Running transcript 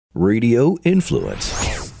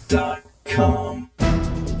RadioInfluence.com.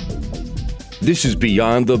 This is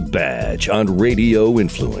Beyond the Badge on Radio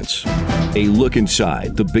Influence. A look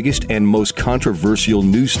inside the biggest and most controversial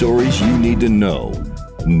news stories you need to know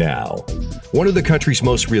now. One of the country's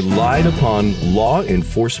most relied upon law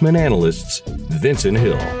enforcement analysts, Vincent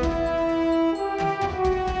Hill.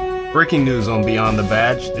 Breaking news on Beyond the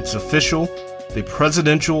Badge. It's official. The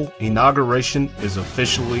presidential inauguration is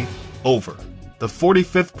officially over. The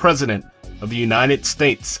 45th president of the United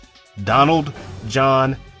States, Donald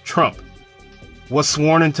John Trump, was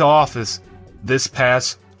sworn into office this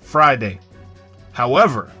past Friday.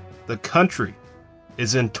 However, the country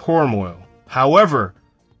is in turmoil. However,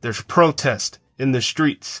 there's protest in the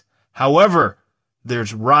streets. However,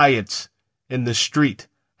 there's riots in the street.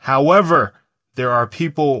 However, there are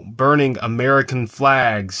people burning American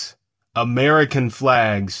flags in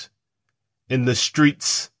the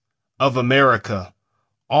streets of America,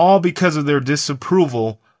 all because of their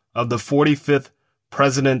disapproval of the 45th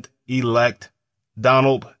president-elect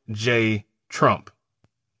Donald J. Trump.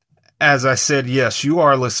 As I said, yes, you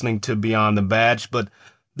are listening to Beyond the Badge, but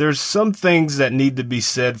there's some things that need to be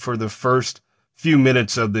said for the first few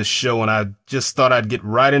minutes of this show, and I just thought I'd get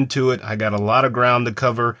right into it. I got a lot of ground to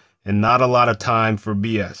cover and not a lot of time for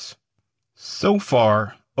BS. So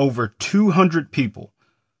far, over 200 people,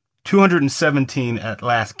 217 at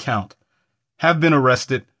last count, have been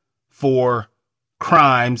arrested for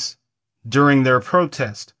crimes during their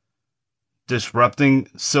protest. Disrupting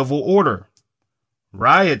civil order,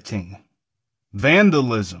 rioting,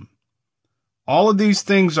 vandalism. All of these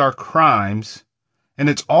things are crimes, and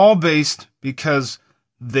it's all based because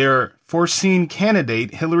their foreseen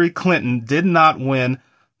candidate, Hillary Clinton, did not win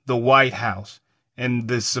the White House. And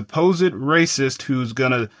the supposed racist who's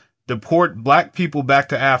going to deport black people back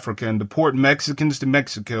to Africa and deport Mexicans to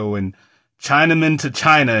Mexico and Chinamen to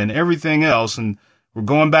China and everything else, and we're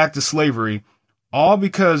going back to slavery, all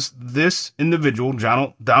because this individual,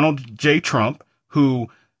 Donald J. Trump, who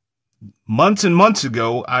months and months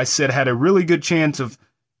ago I said had a really good chance of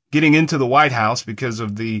getting into the White House because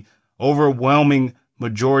of the overwhelming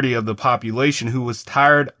majority of the population who was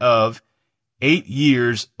tired of 8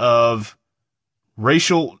 years of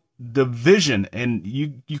racial division. And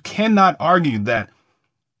you cannot argue that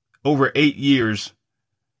over 8 years,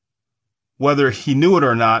 whether he knew it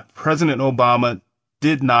or not, President Obama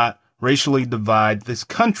did not racially divide this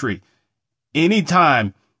country.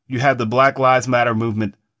 Anytime you have the Black Lives Matter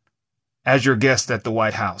movement as your guest at the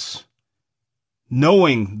White House,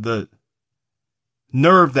 knowing the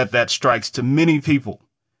nerve that strikes to many people,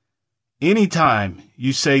 anytime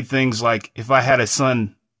you say things like, if I had a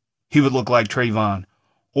son, he would look like Trayvon,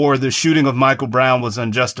 or the shooting of Michael Brown was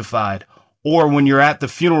unjustified, or when you're at the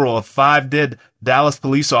funeral of 5 dead Dallas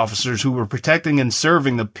police officers who were protecting and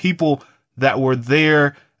serving the people that were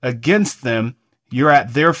there against them, you're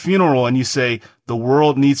at their funeral and you say, the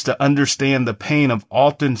world needs to understand the pain of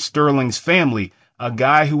Alton Sterling's family, a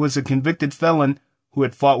guy who was a convicted felon who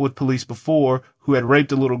had fought with police before, who had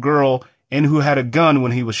raped a little girl, and who had a gun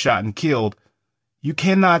when he was shot and killed. You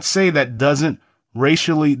cannot say that doesn't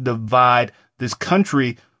racially divide this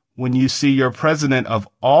country when you see your president of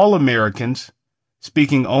all Americans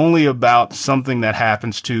speaking only about something that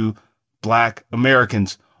happens to black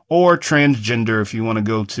Americans, or transgender if you want to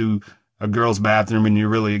go to a girl's bathroom and you're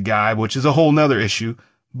really a guy, which is a whole nother issue.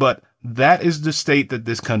 But that is the state that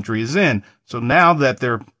this country is in. So now that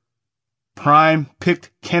their prime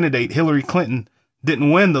picked candidate, Hillary Clinton,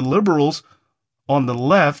 didn't win, the liberals on the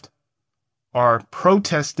left are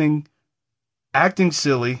protesting, acting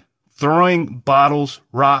silly, throwing bottles,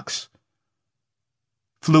 rocks,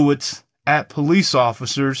 fluids at police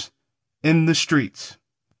officers in the streets.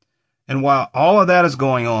 And while all of that is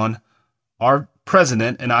going on, our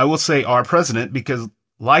president, and I will say our president because,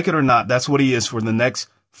 like it or not, that's what he is for the next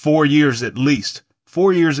 4 years at least.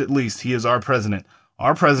 4 years at least, he is our president.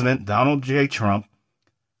 Our president, Donald J. Trump,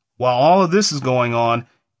 while all of this is going on,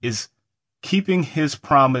 is keeping his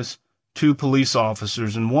promise to police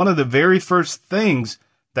officers. And one of the very first things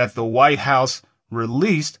that the White House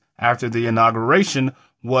released after the inauguration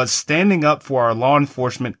was standing up for our law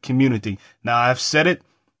enforcement community. Now, I've said it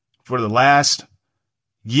for the last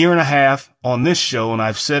year and a half on this show, and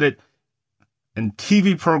I've said it in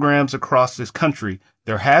TV programs across this country.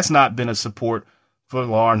 There has not been a support for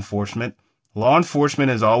law enforcement. Law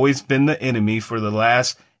enforcement has always been the enemy for the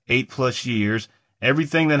last 8+ years.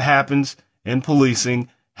 Everything that happens in policing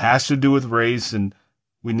has to do with race, and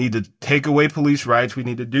we need to take away police rights. We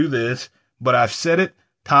need to do this. But I've said it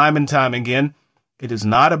time and time again. It is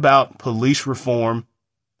not about police reform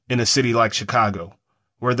in a city like Chicago,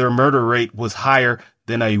 where their murder rate was higher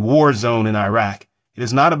than a war zone in Iraq. It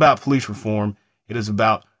is not about police reform. It is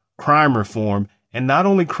about crime reform, and not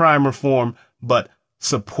only crime reform, but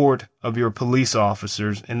support of your police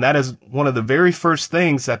officers. And that is one of the very first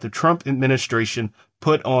things that the Trump administration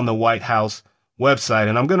put on the White House website.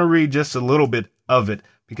 And I'm going to read just a little bit of it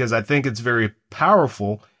because I think it's very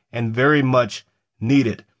powerful and very much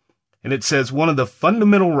needed. And it says, one of the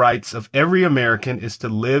fundamental rights of every American is to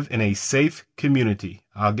live in a safe community.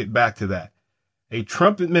 I'll get back to that. A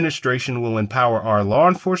Trump administration will empower our law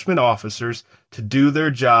enforcement officers to do their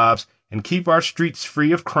jobs and keep our streets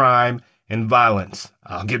free of crime and violence.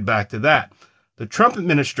 I'll get back to that. The Trump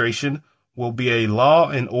administration will be a law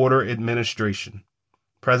and order administration.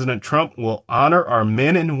 President Trump will honor our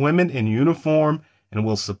men and women in uniform and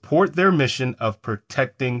will support their mission of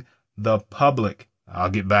protecting the public. I'll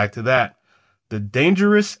get back to that. The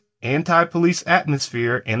dangerous anti-police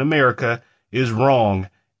atmosphere in America is wrong,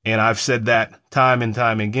 and I've said that time and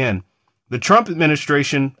time again. The Trump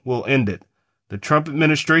administration will end it. The Trump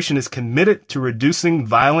administration is committed to reducing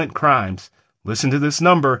violent crimes. Listen to this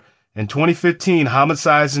number. In 2015,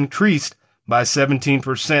 homicides increased by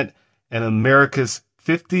 17% in America's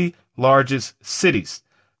 50 largest cities.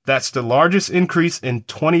 That's the largest increase in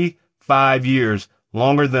 25 years,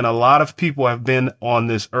 longer than a lot of people have been on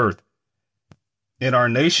this earth. In our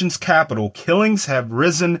nation's capital, killings have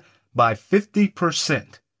risen by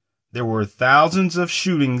 50%. There were thousands of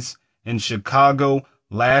shootings in Chicago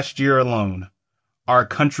last year alone. Our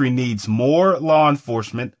country needs more law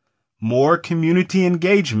enforcement, more community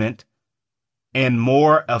engagement, and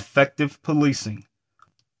more effective policing.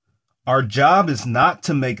 Our job is not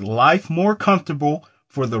to make life more comfortable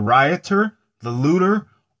for the rioter, the looter,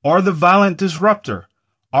 or the violent disruptor.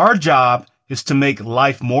 Our job is to make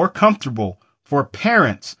life more comfortable for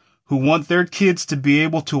parents who want their kids to be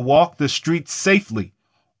able to walk the streets safely,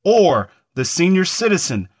 or the senior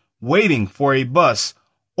citizen waiting for a bus,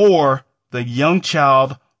 or the young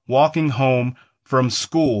child walking home from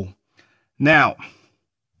school. Now,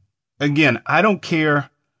 again, I don't care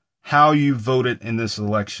how you voted in this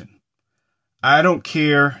election. I don't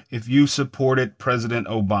care if you supported President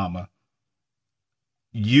Obama.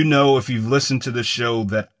 You know, if you've listened to the show,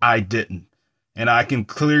 that I didn't. And I can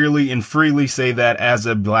clearly and freely say that as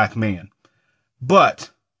a black man.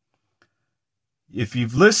 But if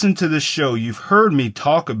you've listened to this show, you've heard me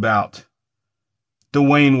talk about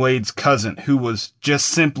Dwayne Wade's cousin, who was just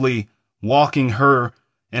simply walking her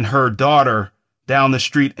and her daughter down the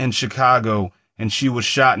street in Chicago, and she was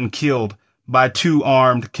shot and killed by two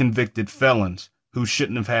armed convicted felons who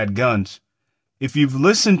shouldn't have had guns. If you've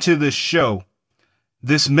listened to this show,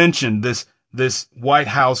 this White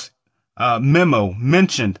House memo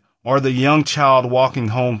mentioned, or the young child walking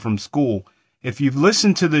home from school. If you've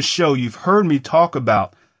listened to this show, you've heard me talk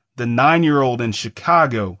about the 9-year-old in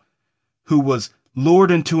Chicago who was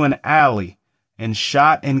lured into an alley and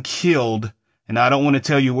shot and killed. And I don't want to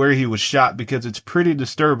tell you where he was shot because it's pretty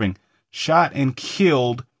disturbing. Shot and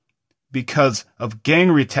killed because of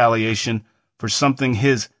gang retaliation for something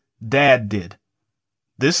his dad did.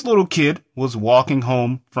 This little kid was walking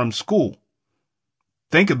home from school.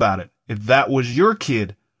 Think about it. If that was your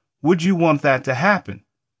kid, would you want that to happen?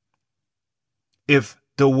 If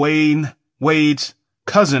Dwayne Wade's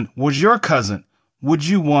cousin was your cousin, would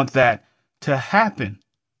you want that to happen?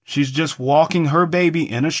 She's just walking her baby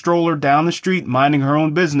in a stroller down the street, minding her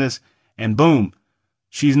own business, and boom,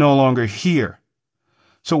 she's no longer here.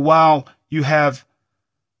 So while you have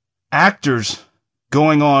actors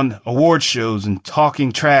going on award shows and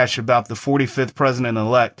talking trash about the 45th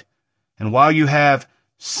president-elect, and while you have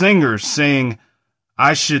singers saying,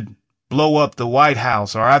 I should blow up the White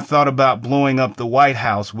House, or I've thought about blowing up the White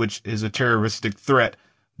House, which is a terroristic threat,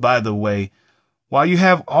 by the way. While you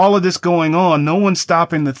have all of this going on, no one's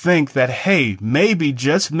stopping to think that, hey, maybe,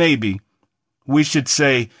 just maybe, we should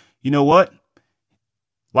say, you know what?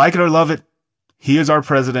 Like it or love it, he is our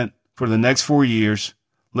president for the next 4 years.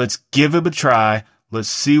 Let's give him a try. Let's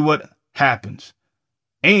see what happens.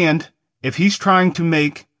 And if he's trying to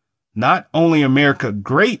make not only America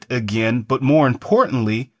great again, but more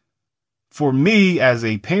importantly, for me as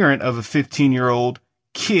a parent of a 15-year-old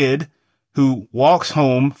kid who walks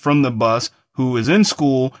home from the bus, who is in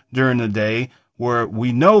school during the day, where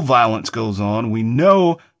we know violence goes on, we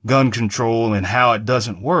know gun control and how it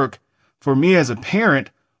doesn't work. For me as a parent,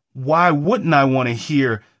 why wouldn't I want to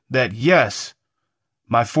hear that, yes,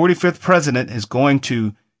 my 45th president is going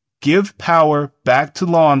to give power back to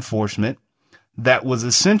law enforcement that was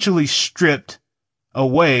essentially stripped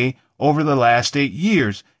away over the last 8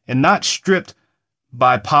 years, and not stripped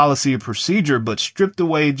by policy or procedure, but stripped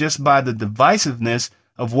away just by the divisiveness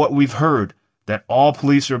of what we've heard. that all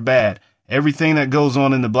police are bad. Everything that goes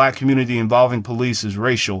on in the black community involving police is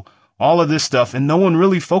racial. All of this stuff, and no one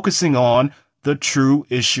really focusing on the true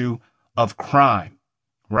issue of crime,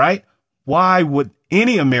 right? Why would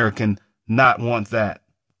any American not want that?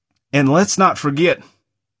 And let's not forget,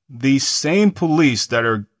 these same police that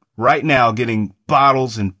are right now getting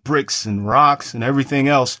bottles and bricks and rocks and everything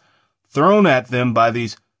else thrown at them by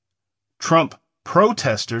these Trump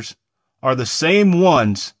protesters are the same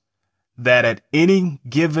ones that at any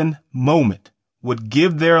given moment would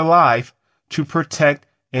give their life to protect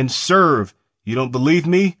and serve. You don't believe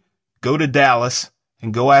me? Go to Dallas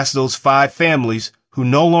and go ask those 5 families who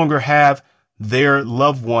no longer have their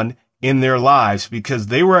loved one in their lives because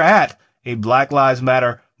they were at a Black Lives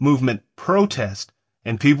Matter movement protest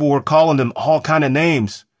and people were calling them all kind of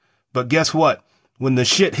names. But guess what? When the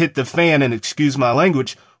shit hit the fan, and excuse my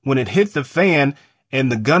language, when it hit the fan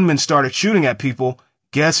and the gunmen started shooting at people,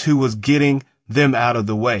 guess who was getting them out of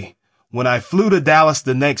the way? When I flew to Dallas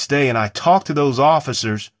the next day and I talked to those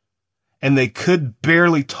officers and they could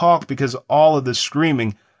barely talk because of all of the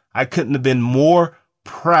screaming, I couldn't have been more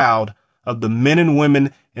proud of the men and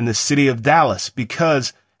women in the city of Dallas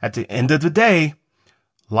because at the end of the day,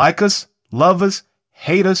 like us, love us,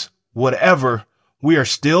 hate us, whatever, we are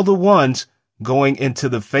still the ones going into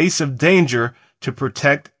the face of danger to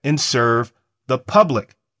protect and serve the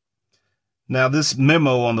public. Now, this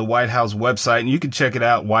memo on the White House website, and you can check it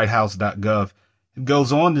out, whitehouse.gov, it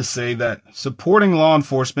goes on to say that supporting law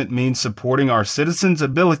enforcement means supporting our citizens'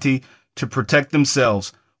 ability to protect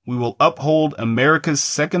themselves. We will uphold America's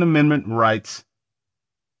Second Amendment rights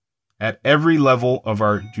at every level of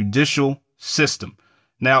our judicial system.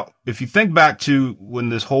 Now, if you think back to when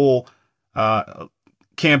this whole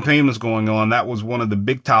campaign was going on, that was one of the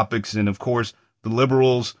big topics. And of course, the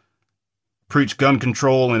liberals preach gun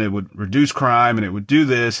control and it would reduce crime and it would do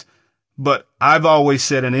this. But I've always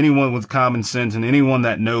said, and anyone with common sense and anyone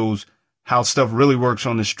that knows how stuff really works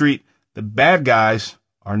on the street, the bad guys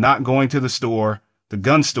are not going to the store, the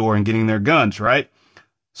gun store, and getting their guns, right?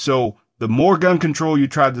 So the more gun control you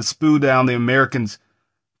try to spew down the American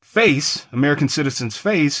citizens'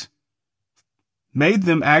 face, made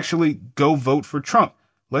them actually go vote for Trump.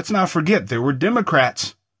 Let's not forget there were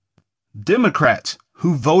Democrats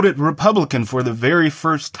who voted Republican for the very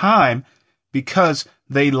first time because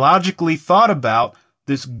they logically thought about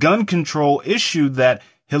this gun control issue that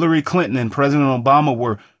Hillary Clinton and President Obama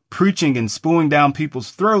were preaching and spewing down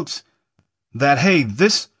people's throats, that, hey,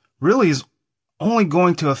 this really is only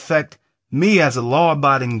going to affect me as a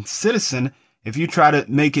law-abiding citizen if you try to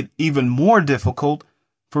make it even more difficult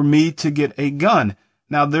for me to get a gun.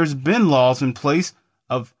 Now, there's been laws in place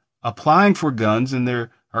of applying for guns, and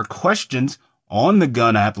there are questions on the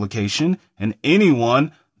gun application, and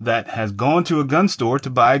anyone that has gone to a gun store to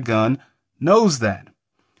buy a gun knows that.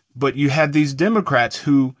 But you had these Democrats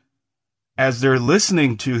who, as they're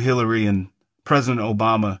listening to Hillary and President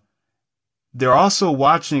Obama, they're also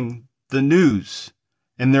watching the news,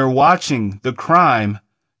 and they're watching the crime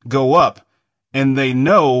go up, and they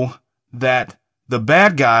know that the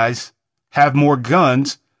bad guys have more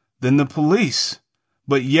guns than the police.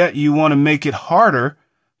 But yet you want to make it harder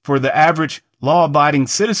for the average law-abiding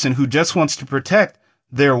citizen who just wants to protect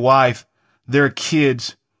their wife, their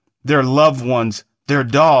kids, their loved ones, their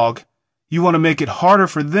dog. You want to make it harder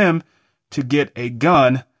for them to get a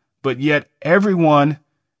gun, but yet everyone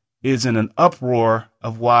is in an uproar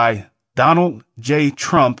of why Donald J.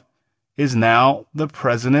 Trump is now the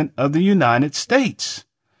president of the United States.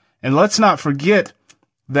 And let's not forget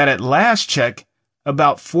that at last check,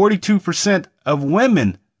 about 42% of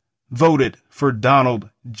women voted for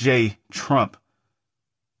Donald J. Trump.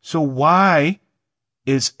 So why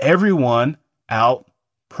is everyone out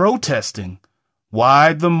protesting?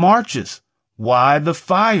 Why the marches? Why the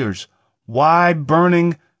fires? Why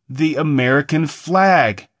burning the American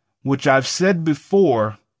flag? Which I've said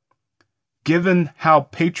before, given how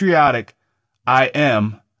patriotic I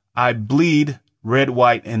am, I bleed red,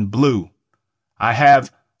 white, and blue. I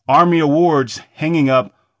have Army awards hanging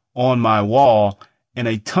up on my wall and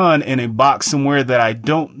a ton in a box somewhere that I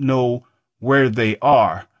don't know where they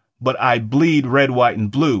are, but I bleed red, white,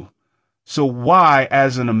 and blue. So why,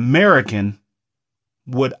 as an American,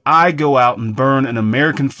 would I go out and burn an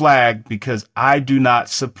American flag because I do not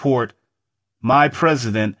support my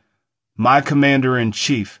president, my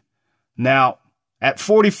commander-in-chief? Now, at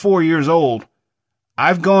 44 years old,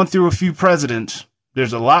 I've gone through a few presidents.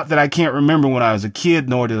 There's a lot that I can't remember when I was a kid,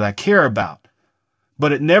 nor did I care about.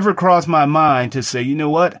 But it never crossed my mind to say, you know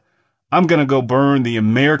what? I'm going to go burn the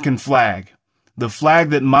American flag, the flag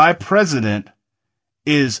that my president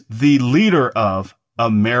is the leader of,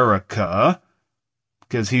 America,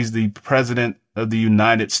 because he's the president of the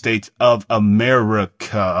United States of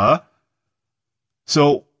America.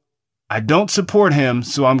 So I don't support him,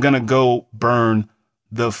 so I'm going to go burn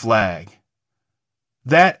the flag.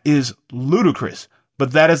 That is ludicrous,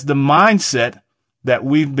 but that is the mindset that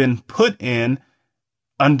we've been put in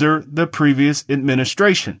under the previous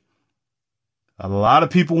administration. A lot of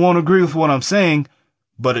people won't agree with what I'm saying,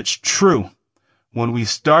 but it's true. When we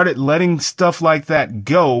started letting stuff like that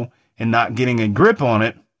go and not getting a grip on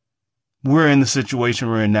it, we're in the situation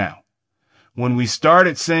we're in now. When we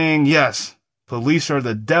started saying, yes, police are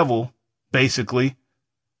the devil, basically,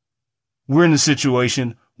 we're in the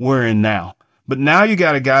situation we're in now. But now you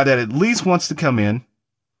got a guy that at least wants to come in,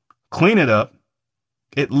 clean it up,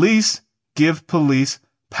 at least give police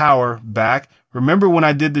power back. Remember when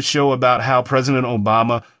I did the show about how President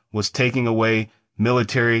Obama was taking away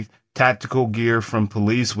military tactical gear from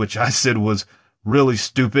police, which I said was really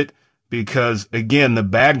stupid because, again, the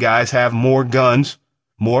bad guys have more guns,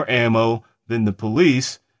 more ammo than the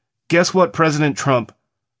police. Guess what President Trump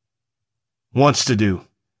wants to do?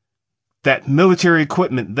 That military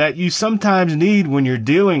equipment that you sometimes need when you're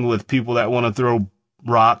dealing with people that want to throw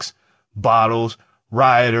rocks, bottles,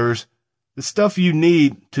 rioters, the stuff you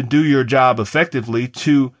need to do your job effectively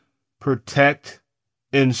to protect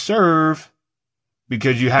and serve,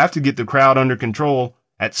 because you have to get the crowd under control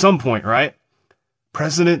at some point, right?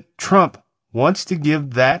 President Trump wants to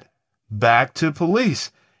give that back to police.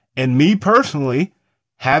 And me personally,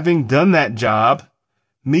 having done that job,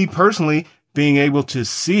 me personally being able to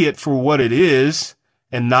see it for what it is,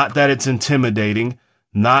 and not that it's intimidating,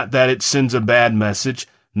 not that it sends a bad message,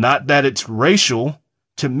 not that it's racial,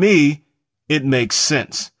 to me, it makes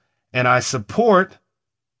sense. And I support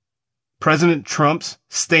President Trump's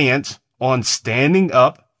stance on standing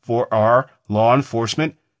up for our law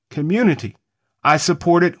enforcement community. I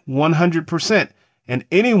support it 100%. And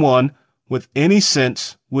anyone with any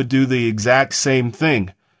sense would do the exact same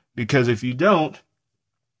thing. Because if you don't,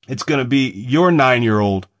 it's going to be your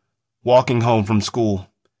 9-year-old walking home from school.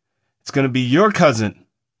 It's going to be your cousin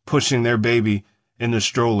pushing their baby in the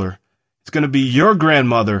stroller. It's going to be your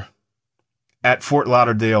grandmother at Fort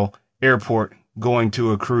Lauderdale Airport going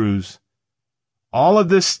to a cruise. All of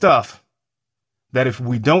this stuff that if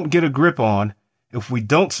we don't get a grip on, if we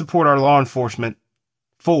don't support our law enforcement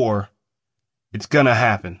for, it's going to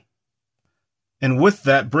happen. And with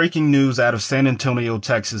that, breaking news out of San Antonio,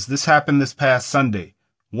 Texas. This happened this past Sunday.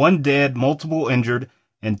 1 dead, multiple injured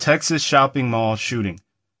in Texas shopping mall shooting.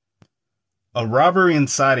 A robbery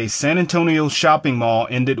inside a San Antonio shopping mall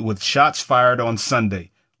ended with shots fired on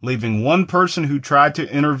Sunday, leaving 1 person who tried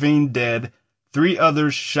to intervene dead, 3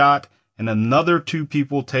 others shot, and another 2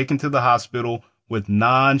 people taken to the hospital with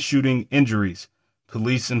non-shooting injuries,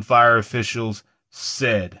 police and fire officials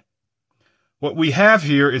said. What we have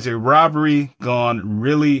here is a robbery gone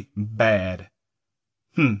really bad.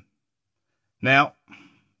 Now,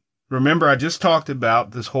 remember I just talked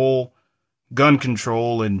about this whole gun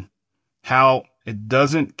control and how it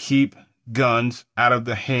doesn't keep guns out of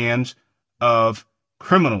the hands of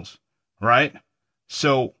criminals, right?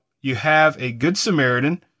 So you have a good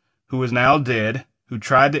Samaritan who is now dead, who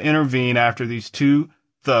tried to intervene after these 2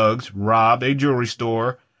 thugs robbed a jewelry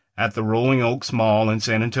store at the Rolling Oaks Mall in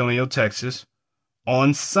San Antonio, Texas,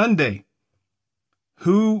 on Sunday.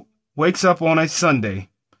 Who wakes up on a Sunday?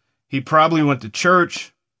 He probably went to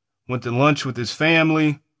church, went to lunch with his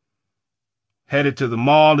family, headed to the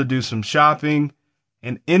mall to do some shopping,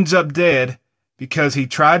 and ends up dead because he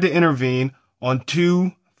tried to intervene on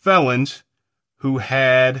 2 felons who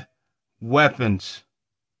had weapons.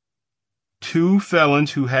 2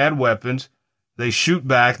 felons who had weapons. They shoot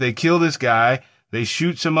back. They kill this guy. They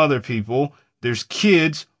shoot some other people. There's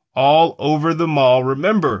kids all over the mall.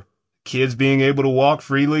 Remember, kids being able to walk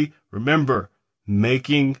freely. Remember,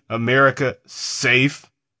 making America safe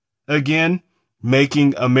again.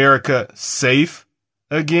 Making America safe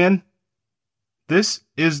again. This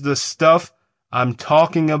is the stuff I'm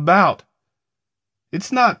talking about.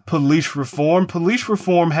 It's not police reform. Police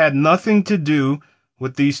reform had nothing to do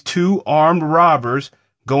with these 2 armed robbers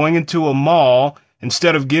going into a mall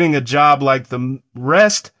instead of getting a job like the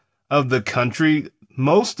rest of the country,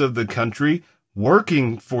 most of the country,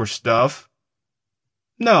 working for stuff.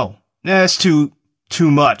 No, that's too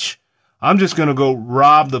much. I'm just going to go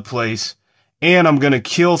rob the place and I'm going to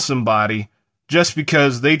kill somebody just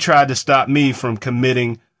because they tried to stop me from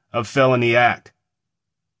committing a felony act.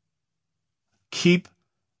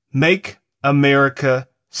 Make America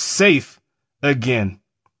safe again.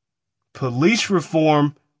 Police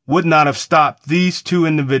reform would not have stopped these 2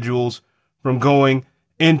 individuals from going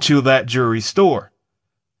into that jewelry store.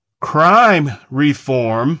 Crime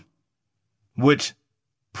reform, which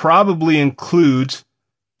probably includes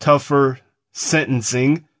tougher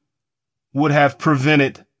sentencing, would have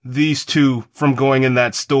prevented these two from going in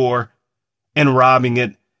that store and robbing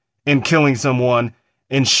it and killing someone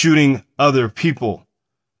and shooting other people.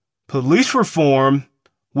 Police reform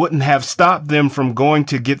wouldn't have stopped them from going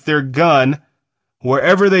to get their gun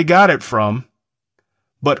wherever they got it from,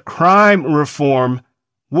 but crime reform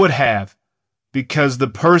would have, because the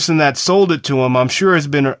person that sold it to him, I'm sure, has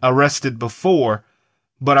been arrested before,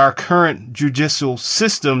 but our current judicial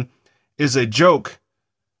system is a joke.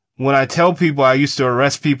 When I tell people I used to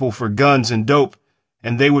arrest people for guns and dope,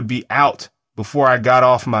 and they would be out before I got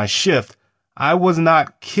off my shift, I was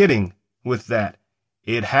not kidding with that.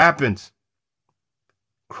 It happens.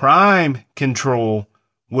 Crime control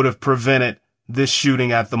would have prevented this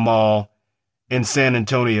shooting at the mall in San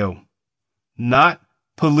Antonio. Not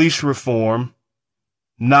police reform,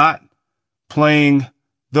 not playing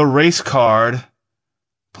the race card,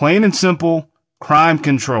 plain and simple crime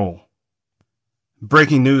control.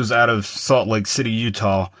 Breaking news out of Salt Lake City,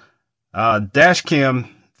 Utah. Body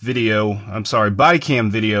cam video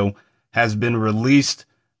has been released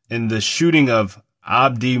in the shooting of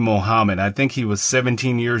Abdi Mohammed. I think he was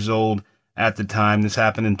 17 years old at the time. This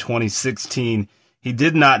happened in 2016. He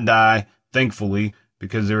did not die, thankfully,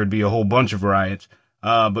 because there would be a whole bunch of riots.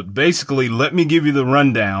 But basically, let me give you the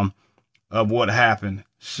rundown of what happened.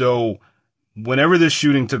 So, whenever this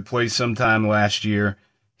shooting took place sometime last year,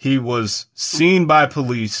 he was seen by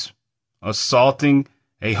police assaulting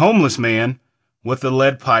a homeless man with a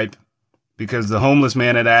lead pipe because the homeless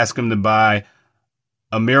man had asked him to buy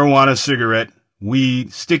a marijuana cigarette,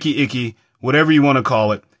 weed, sticky icky, whatever you want to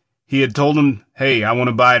call it. He had told him, hey, I want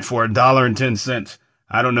to buy it for $1.10.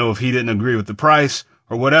 I don't know if he didn't agree with the price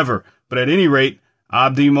or whatever. But at any rate,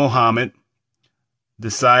 Abdi Mohammed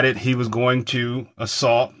decided he was going to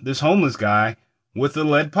assault this homeless guy with a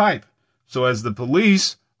lead pipe. So as the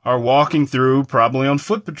police are walking through, probably on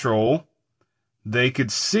foot patrol, they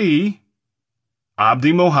could see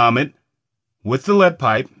Abdi Mohammed with the lead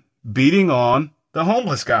pipe beating on the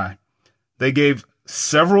homeless guy. They gave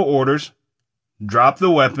several orders, drop the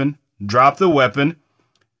weapon,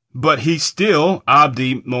 but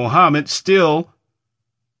Abdi Mohammed still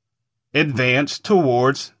advanced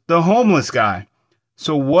towards the homeless guy.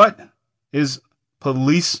 So what is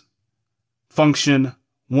police function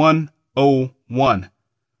 101?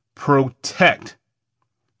 Protect.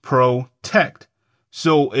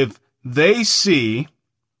 So if they see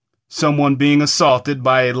someone being assaulted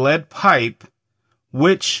by a lead pipe,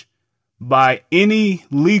 which by any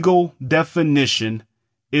legal definition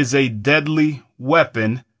is a deadly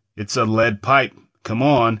weapon, it's a lead pipe. Come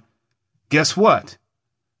on. Guess what?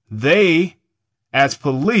 They, as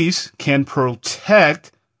police, can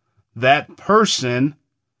protect that person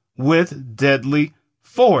with deadly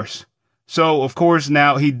force. So, of course,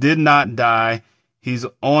 now he did not die. He's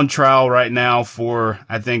on trial right now for,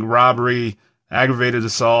 I think, robbery, aggravated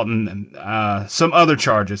assault, and some other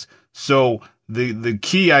charges. So the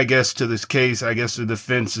key, I guess, to this case, I guess the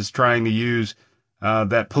defense is trying to use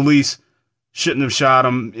that police shouldn't have shot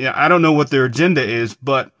him. Yeah, I don't know what their agenda is,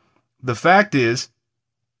 but the fact is,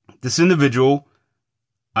 this individual,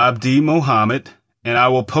 Abdi Mohammed, and I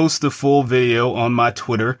will post the full video on my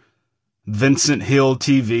Twitter, Vincent Hill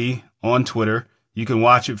TV on Twitter. You can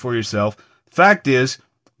watch it for yourself. Fact is,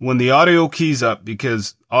 when the audio keys up,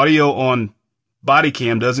 because audio on body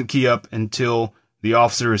cam doesn't key up until the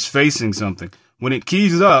officer is facing something. When it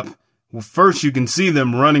keys up, well, first you can see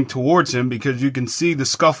them running towards him because you can see the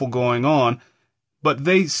scuffle going on. But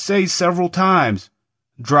they say several times,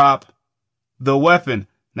 drop the weapon.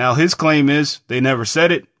 Now his claim is they never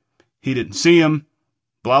said it. He didn't see him.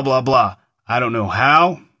 Blah, blah, blah. I don't know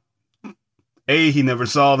how. A, he never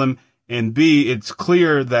saw them. And B, it's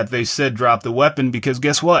clear that they said drop the weapon because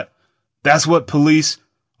guess what? That's what police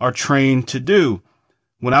are trained to do.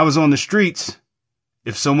 When I was on the streets,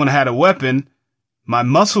 if someone had a weapon, my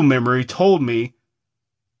muscle memory told me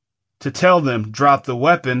to tell them drop the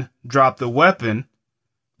weapon,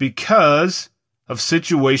 because of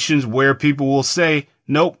situations where people will say,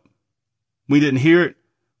 nope, we didn't hear it.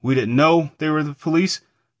 We didn't know they were the police.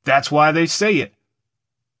 That's why they say it.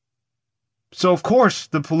 So, of course,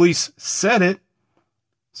 the police said it.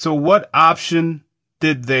 So what option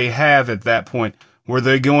did they have at that point? Were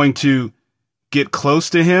they going to get close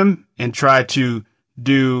to him and try to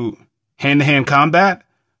do hand-to-hand combat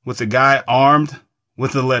with a guy armed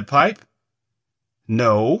with a lead pipe?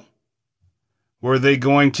 No. Were they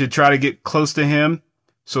going to try to get close to him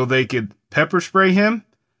so they could pepper spray him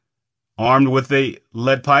armed with a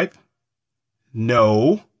lead pipe?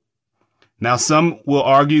 No. Now, some will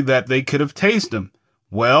argue that they could have tased him.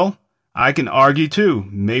 Well, I can argue too.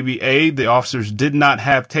 Maybe A, the officers did not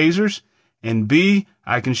have tasers, and B,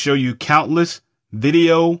 I can show you countless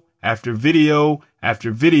video after video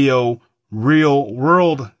after video, real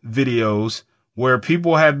world videos where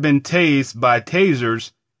people have been tased by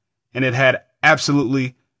tasers and it had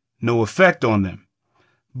absolutely no effect on them.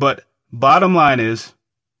 But bottom line is,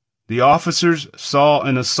 the officers saw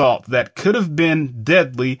an assault that could have been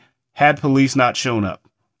deadly had police not shown up.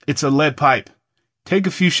 It's a lead pipe. Take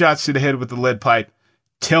a few shots to the head with the lead pipe.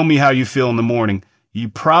 Tell me how you feel in the morning. You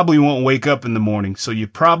probably won't wake up in the morning, so you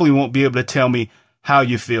probably won't be able to tell me how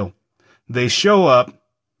you feel. They show up,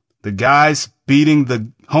 the guys beating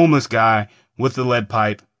the homeless guy with the lead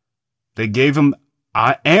pipe. They gave him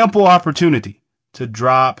ample opportunity to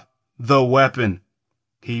drop the weapon.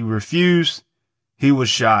 He refused. He was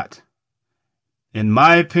shot. In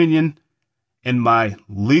my opinion, in my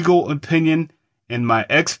legal opinion, in my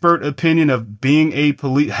expert opinion of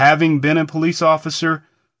having been a police officer,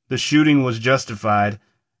 the shooting was justified.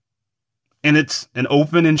 And it's an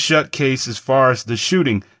open and shut case as far as the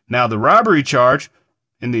shooting. Now, the robbery charge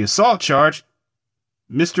and the assault charge,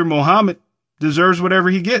 Mr. Muhammad deserves whatever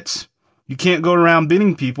he gets. You can't go around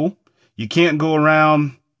beating people. You can't go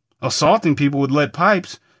around assaulting people with lead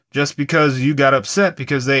pipes just because you got upset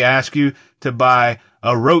because they asked you to buy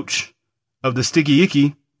a roach of the sticky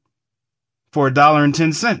icky for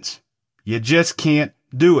 $1.10. You just can't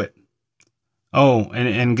do it. Oh,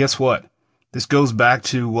 and guess what? This goes back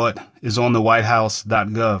to what is on the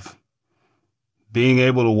whitehouse.gov. Being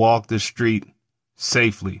able to walk the street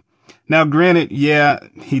safely. Now, granted, yeah,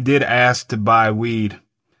 he did ask to buy weed,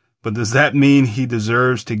 but does that mean he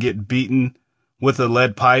deserves to get beaten with a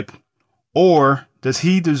lead pipe? Or does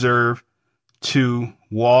he deserve to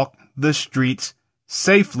walk the streets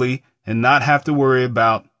safely and not have to worry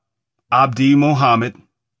about Abdi Muhammad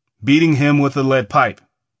beating him with a lead pipe?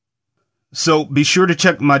 So be sure to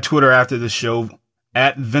check my Twitter after the show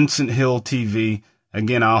at Vincent Hill TV.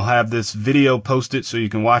 Again, I'll have this video posted so you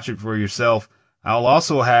can watch it for yourself. I'll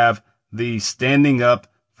also have the standing up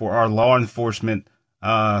for our law enforcement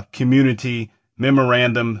community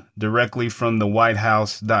memorandum directly from the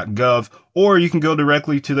whitehouse.gov, or you can go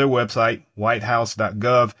directly to their website,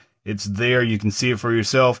 whitehouse.gov. It's there. You can see it for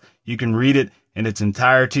yourself. You can read it in its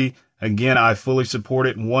entirety. Again, I fully support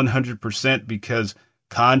it 100% because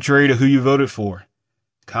contrary to who you voted for,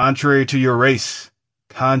 contrary to your race,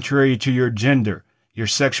 contrary to your gender, your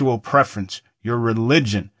sexual preference, your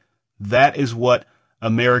religion, that is what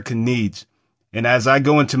America needs. And as I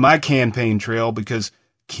go into my campaign trail, because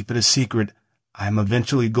keep it a secret, I'm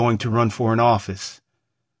eventually going to run for an office.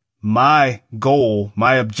 My goal,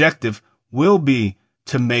 my objective will be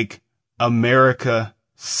to make America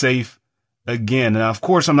safe again. Now, of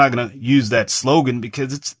course, I'm not going to use that slogan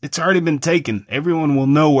because it's already been taken. Everyone will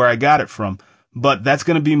know where I got it from. But that's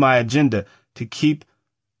going to be my agenda, to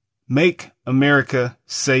make America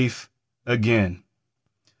safe again.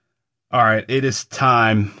 All right, it is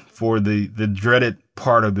time for the dreaded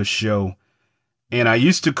part of the show. And I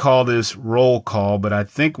used to call this roll call, but I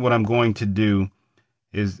think what I'm going to do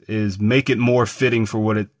is make it more fitting for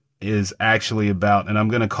what it is actually about. And I'm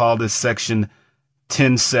going to call this section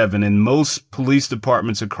 10-7. In most police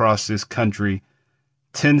departments across this country,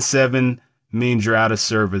 10-7 means you're out of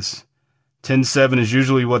service. 10-7 is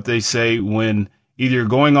usually what they say when either you're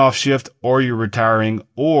going off shift or you're retiring,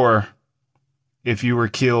 or if you were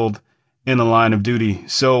killed in the line of duty.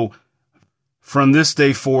 So from this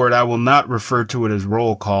day forward, I will not refer to it as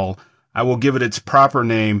roll call. I will give it its proper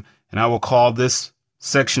name, and I will call this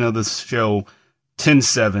section of the show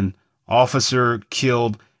 10-7, officer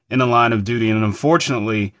killed in the line of duty. And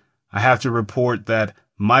unfortunately, I have to report that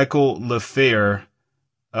Michael LaFleur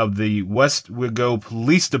of the Westwego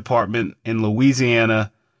Police Department in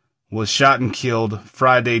Louisiana was shot and killed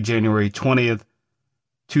Friday, January 20th,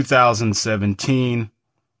 2017.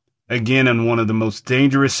 Again, in one of the most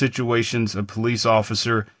dangerous situations a police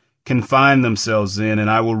officer can find themselves in. And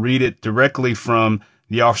I will read it directly from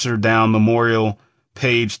the Officer Down Memorial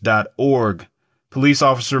page.org. Police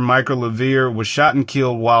officer Michael LaFleur was shot and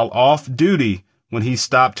killed while off duty when he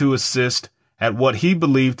stopped to assist at what he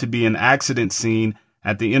believed to be an accident scene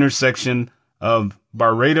at the intersection of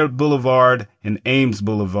Barreda Boulevard and Ames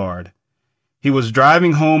Boulevard. He was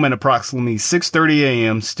driving home at approximately 6:30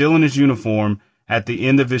 a.m., still in his uniform, at the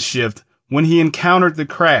end of his shift when he encountered the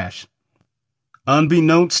crash.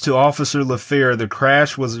 Unbeknownst to Officer LaFleur, the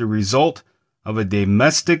crash was the result of a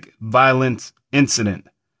domestic violence incident.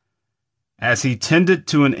 As he tended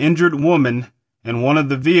to an injured woman in one of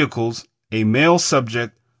the vehicles, a male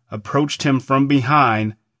subject approached him from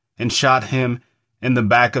behind and shot him in the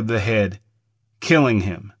back of the head, killing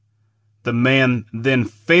him. The man then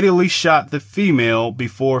fatally shot the female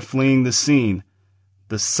before fleeing the scene.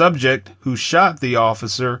 The subject who shot the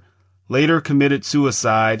officer later committed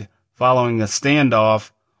suicide following a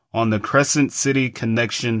standoff on the Crescent City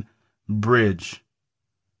Connection Bridge.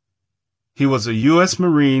 He was a U.S.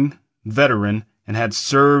 Marine veteran and had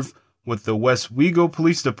served with the Westwego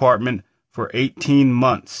Police Department for 18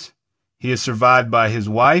 months. He is survived by his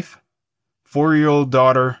wife, 4-year-old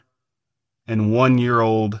daughter, and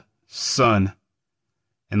 1-year-old son.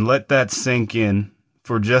 And let that sink in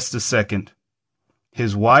for just a second.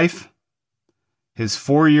 His wife, his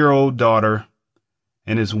 4-year-old daughter,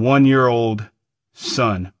 and his 1-year-old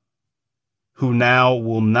son, who now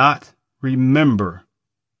will not remember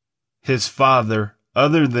his father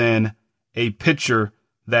other than a picture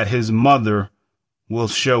that his mother will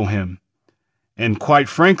show him. And quite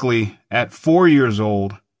frankly, at 4 years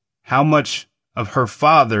old, how much of her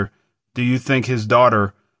father do you think his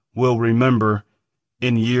daughter will remember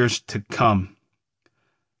in years to come?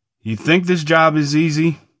 You think this job is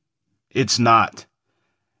easy? It's not.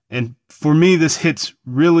 And for me, this hits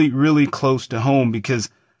really, really close to home because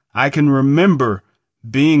I can remember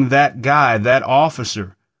being that guy, that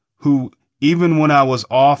officer, who, even when I was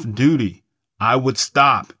off duty, I would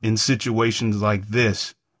stop in situations like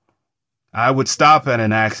this. I would stop at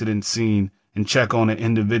an accident scene and check on an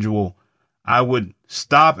individual. I would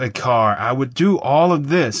stop a car. I would do all of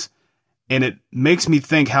this. And it makes me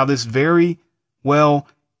think how this very well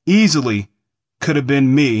easily could have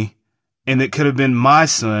been me, and it could have been my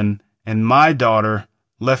son and my daughter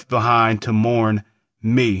left behind to mourn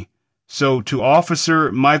me. So to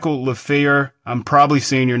Officer Michael LaFleur, I'm probably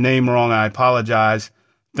saying your name wrong. I apologize.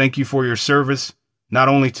 Thank you for your service, not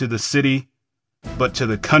only to the city, but to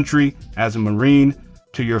the country as a Marine.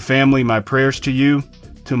 To your family, my prayers to you.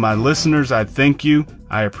 To my listeners, I thank you.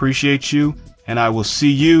 I appreciate you. And I will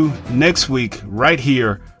see you next week right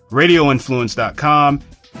here, radioinfluence.com,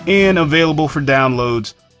 and available for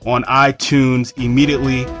downloads on iTunes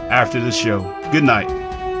immediately after the show. Good night.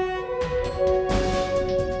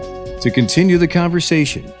 To continue the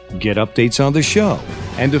conversation, get updates on the show,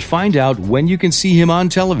 and to find out when you can see him on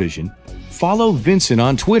television, follow Vincent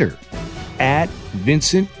on Twitter at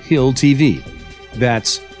Vincent Hill TV.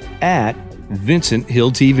 That's at Vincent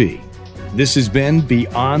Hill TV. This has been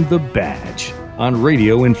Beyond the Badge on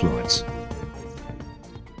Radio Influence.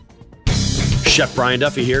 Chef Brian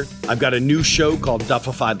Duffy here. I've got a new show called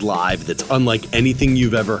Duffified Live that's unlike anything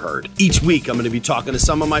you've ever heard. Each week, I'm going to be talking to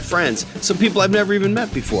some of my friends, some people I've never even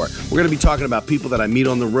met before. We're going to be talking about people that I meet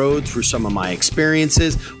on the road through some of my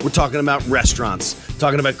experiences. We're talking about restaurants,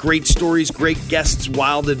 talking about great stories, great guests,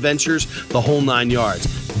 wild adventures, the whole 9 yards.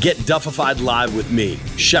 Get Duffified Live with me,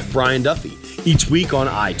 Chef Brian Duffy, each week on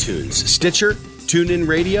iTunes, Stitcher, TuneIn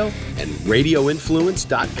Radio, and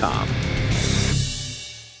RadioInfluence.com.